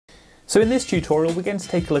So in this tutorial, we're going to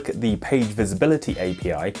take a look at the PageVisibility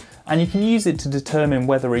API, and you can use it to determine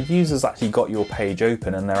whether a user's actually got your page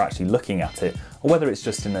open and they're actually looking at it, or whether it's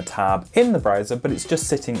just in a tab in the browser, but it's just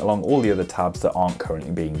sitting along all the other tabs that aren't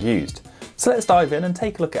currently being used. So let's dive in and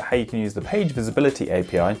take a look at how you can use the PageVisibility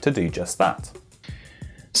API to do just that.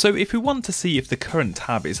 So if we want to see if the current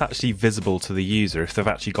tab is actually visible to the user, if they've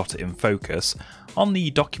actually got it in focus, on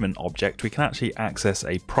the document object we can actually access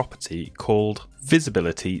a property called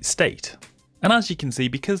visibilityState. And as you can see,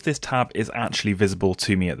 because this tab is actually visible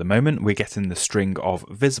to me at the moment, we're getting the string of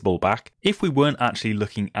visible back. If we weren't actually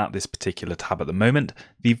looking at this particular tab at the moment,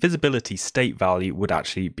 the visibilityState value would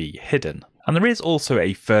actually be hidden. And there is also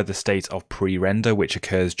a further state of pre-render which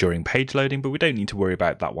occurs during page loading, but we don't need to worry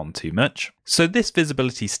about that one too much. So this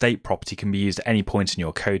visibilityState property can be used at any point in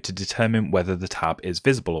your code to determine whether the tab is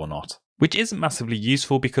visible or not. Which isn't massively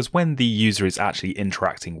useful because when the user is actually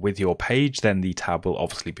interacting with your page, then the tab will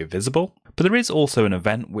obviously be visible. But there is also an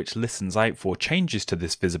event which listens out for changes to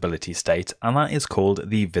this visibility state, and that is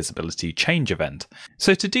called the visibility change event.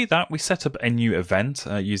 So to do that, we set up a new event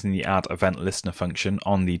using the add event listener function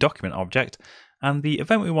on the document object, and the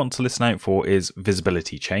event we want to listen out for is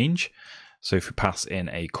visibility change. So if we pass in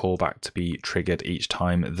a callback to be triggered each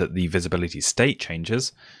time that the visibility state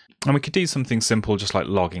changes, and we could do something simple just like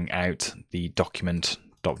logging out the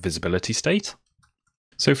document.visibilityState.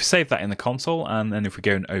 So if we save that in the console, and then if we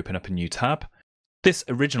go and open up a new tab, this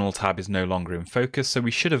original tab is no longer in focus, so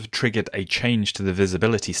we should have triggered a change to the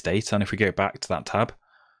visibility state. And if we go back to that tab,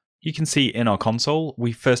 you can see in our console,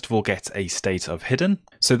 we first of all get a state of hidden.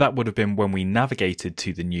 So that would have been when we navigated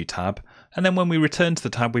to the new tab. And then when we return to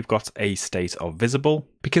the tab, we've got a state of visible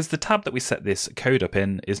because the tab that we set this code up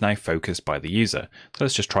in is now focused by the user. So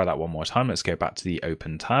let's just try that one more time. Let's go back to the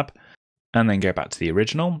open tab and then go back to the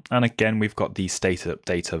original. And again, we've got the state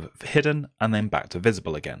update of hidden and then back to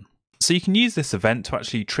visible again. So you can use this event to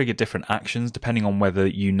actually trigger different actions depending on whether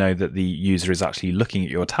you know that the user is actually looking at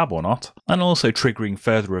your tab or not, and also triggering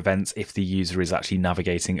further events if the user is actually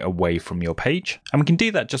navigating away from your page. And we can do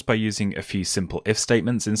that just by using a few simple if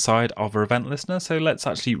statements inside of our event listener. So let's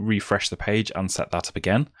actually refresh the page and set that up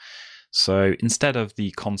again. So instead of the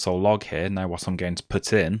console log here, now what I'm going to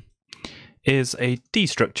put in is a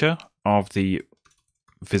destructure of the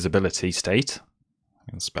visibility state. I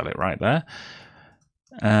can spell it right there.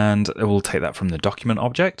 And it will take that from the document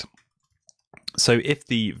object. So if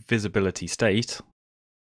the visibility state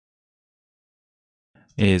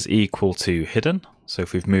is equal to hidden, so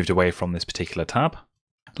if we've moved away from this particular tab,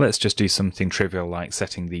 let's just do something trivial like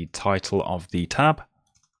setting the title of the tab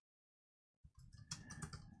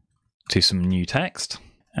to some new text.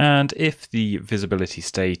 And if the visibility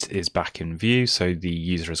state is back in view, so the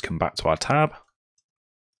user has come back to our tab,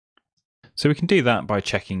 so we can do that by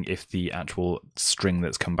checking if the actual string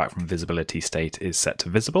that's come back from visibility state is set to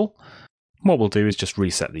visible. What we'll do is just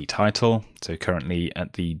reset the title. So currently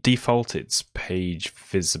at the default, it's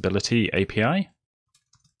PageVisibility API.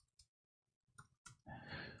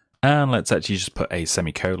 And let's actually just put a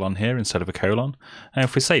semicolon here instead of a colon. And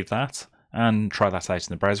if we save that and try that out in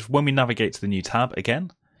the browser, when we navigate to the new tab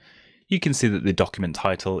again, you can see that the document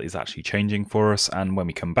title is actually changing for us. And when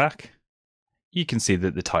we come back, you can see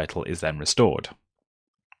that the title is then restored.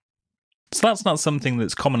 So that's not something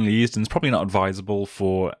that's commonly used and it's probably not advisable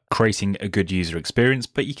for creating a good user experience,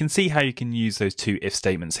 but you can see how you can use those two if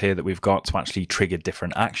statements here that we've got to actually trigger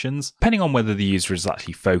different actions, depending on whether the user is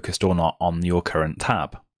actually focused or not on your current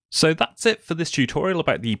tab. So that's it for this tutorial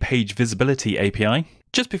about the PageVisibility API.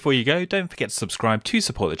 Just before you go, don't forget to subscribe to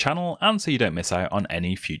support the channel and so you don't miss out on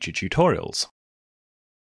any future tutorials.